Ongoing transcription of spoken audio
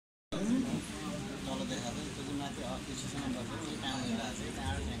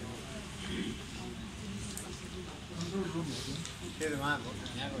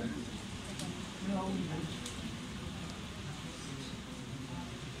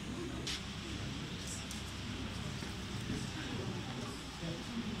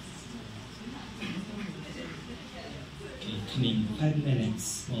Coming 5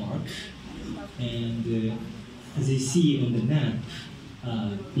 minutes mark, and as you see on the map,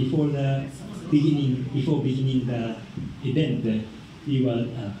 before beginning the event,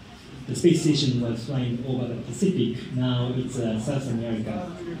 the space station was flying over the Pacific. Now it's South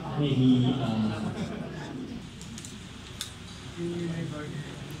America. Maybe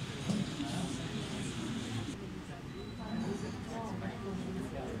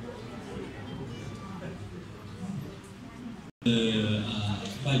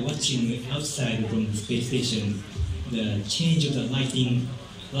by watching outside from the space station, the change of the lighting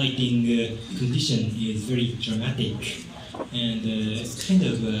condition is very dramatic, and it's kind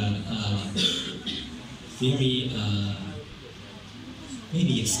of very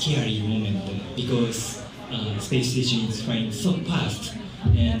maybe a scary moment because space station is flying so fast,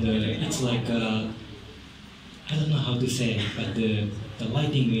 and it's like I don't know how to say, but the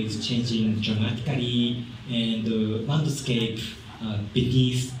lighting is changing dramatically, and the landscape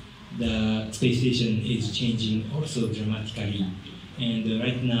beneath the space station is changing also dramatically. And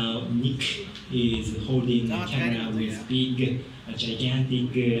right now, Nick is holding a camera with big,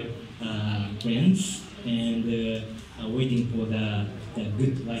 gigantic lens, and waiting for the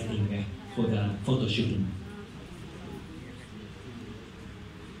good lighting for the photo shooting.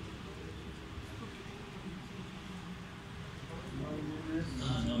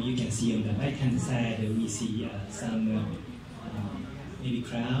 Now you can see on the right-hand side, we see some maybe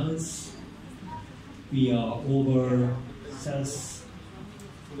crowds. We are over South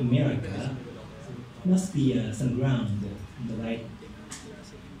America. Must be some ground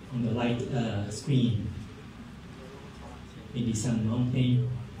on the light screen. Maybe some mountain.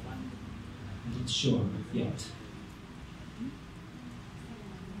 I'm not sure yet.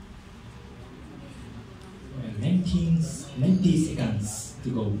 90 seconds to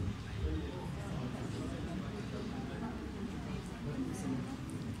go.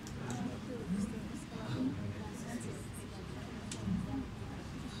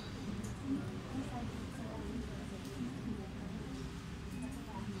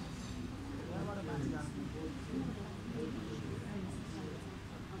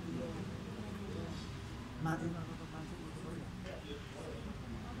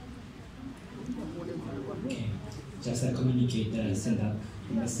 Okay. Just communicate, send up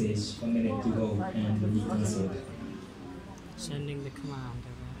a message, 1 minute to go, and we cancel. Sending the command.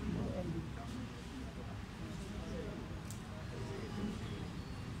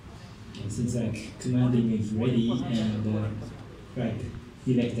 Okay, seems like commanding is ready, and right,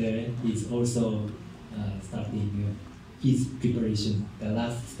 director is also starting his preparation, the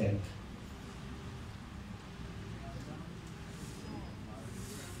last step.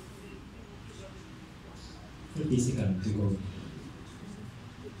 30 seconds to go.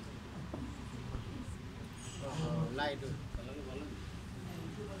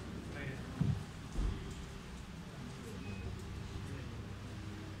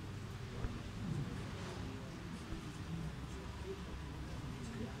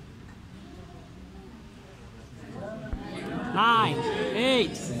 Nine,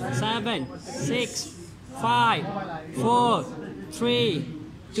 8, 7, 6, 5, 4, 3,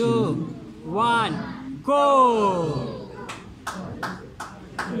 2, 1, go!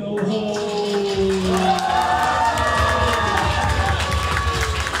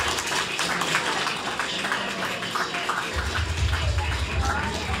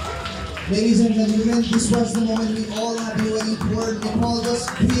 Ladies and gentlemen, this was the moment we all have been waiting for. Nepal just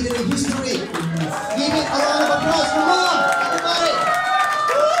created a history. Give it a round of applause. Come on, everybody!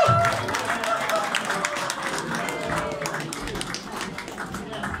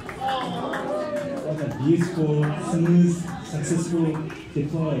 What a beautiful, smooth, successful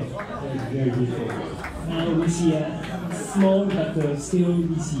deploy. Very beautiful. Now we see a small, but still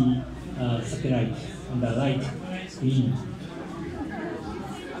we see satellite on the right screen.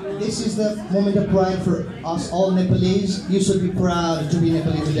 This is the moment of pride for us all Nepalese. You should be proud to be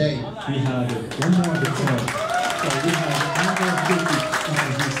Nepali today. We have one more deploy. So we have another 50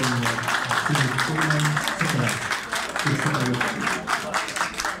 introducing satellite. Please take a look.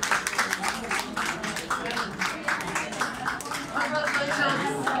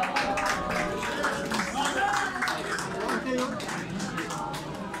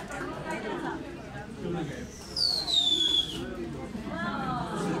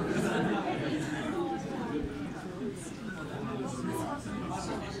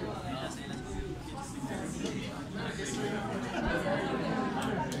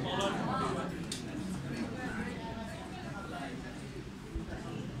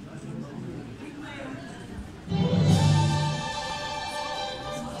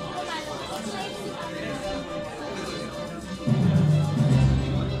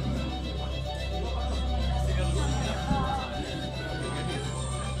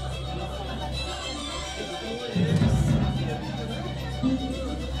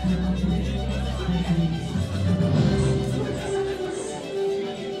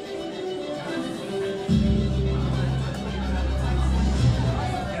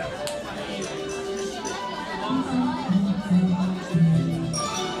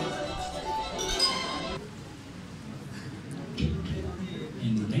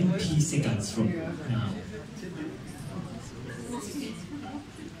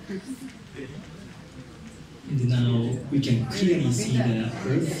 And now we can clearly see the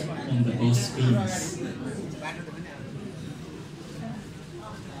Earth on the both screens.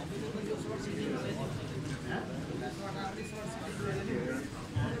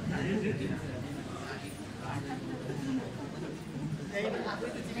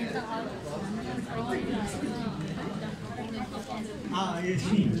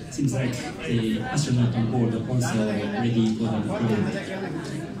 Seems like the astronaut on board are also ready for the deployment.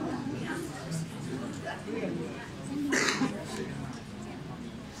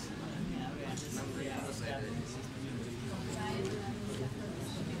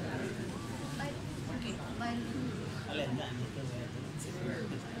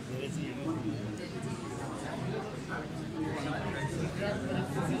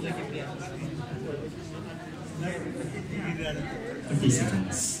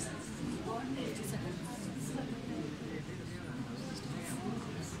 Seconds.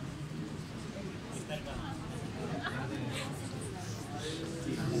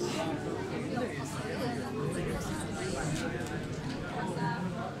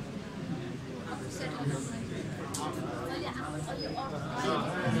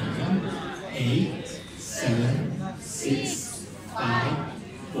 Eight, 7, 6, 5,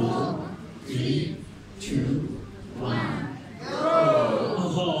 4, 3, 2, 1.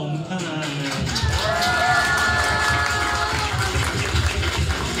 Home time.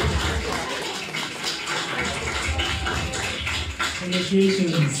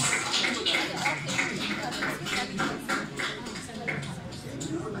 Congratulations.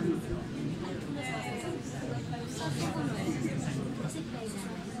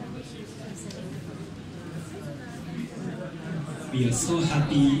 We are so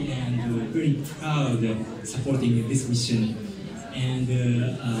happy and very proud of supporting this mission. And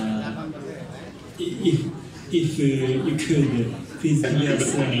if you could, please give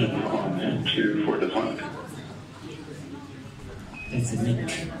us for the fund. That's a link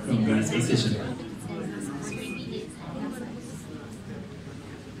from the space station.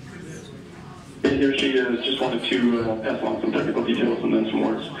 Here she just wanted to pass along some technical details and then some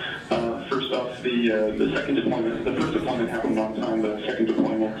words. First off, the second deployment, the first deployment happened on time. The second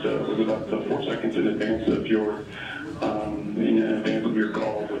deployment was about 4 seconds in advance of your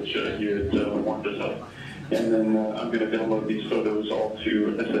call, which you had warned us of. And then I'm going to download these photos all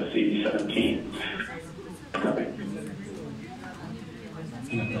to SSC-17. Copy.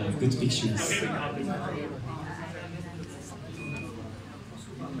 Good pictures.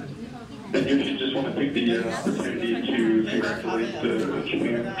 And you just want to take the opportunity to congratulate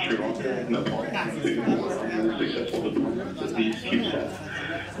Japan, Sri Lanka, and Nepal on the successful deployment of these CubeSats.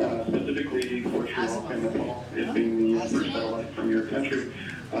 Specifically for Sri Lanka and Nepal, it being the first satellite from your country,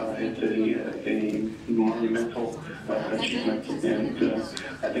 it's a monumental achievement, and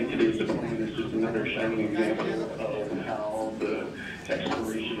I think today's deployment is just another shining example of how the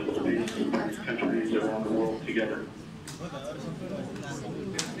exploration of space brings countries around the world together.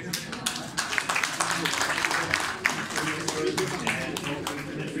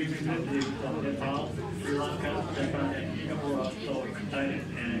 Nepal, Sri Lanka, Japan, and Singapore are so excited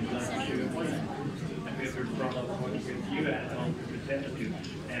and glad to share your plan. And we are very proud of working with you as our representative.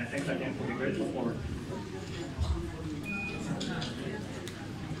 And thanks again for the great support.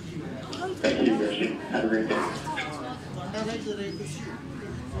 Thank you, Rishi. Have a great day.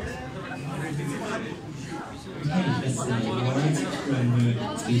 That's the award from the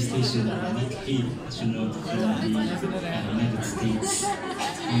space station, Nick astronaut from the United States.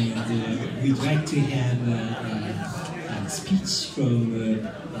 And we'd like to have a speech from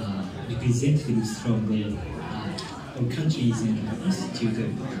representatives from the all countries and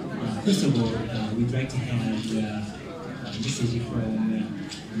institute. First of all, we'd like to have a message from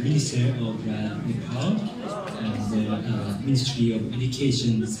Minister of Nepal and the Ministry of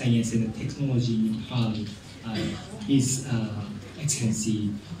Education, Science and Technology Nepal, His Excellency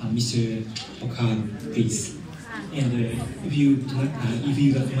Mr. Okar, please. And if you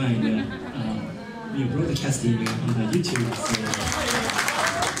don't mind, we are broadcasting on YouTube, so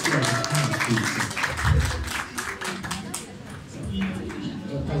please.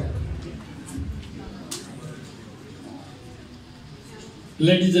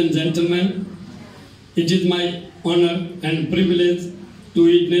 Ladies and gentlemen, it is my honor and privilege to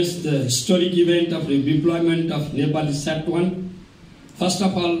witness the historic event of the deployment of NepaliSat-1. First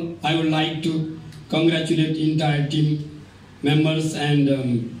of all, I would like to congratulate entire team members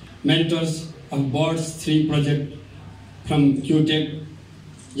and mentors of Board's 3 project from KyuTech,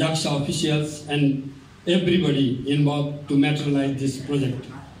 JAXA officials and everybody involved to materialize this project.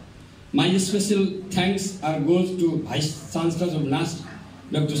 My special thanks goes to Vice Chancellor of NASA,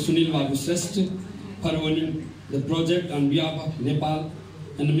 Dr. Sunil Babu Shrestha for owning the project on behalf of Nepal,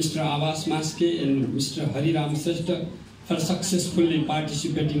 and Mr. Abbas Maske and Mr. Hari Ram Shrestha for successfully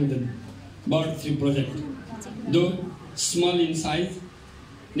participating in the Bird 3 project. Though small in size,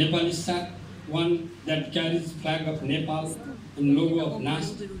 NepaliSat-1 that carries flag of Nepal and logo of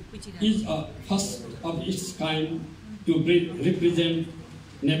NASA is a first of its kind to represent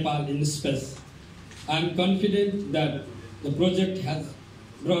Nepal in space. I am confident that the project has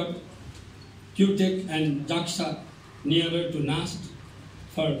brought KyuTech and JAXA nearer to NASA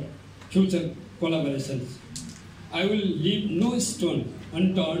for future collaborations. I will leave no stone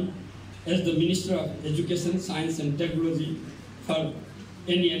unturned as the Minister of Education, Science and Technology for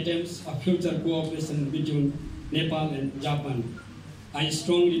any attempts of future cooperation between Nepal and Japan. I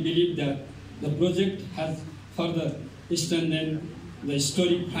strongly believe that the project has further strengthened the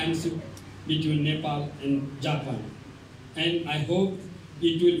historic friendship between Nepal and Japan, and I hope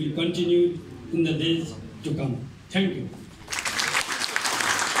it will be continued in the days to come. Thank you.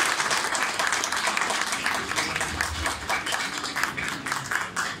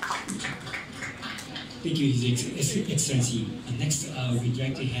 Thank you, His Excellency. Next, we'd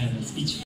like to have a speech.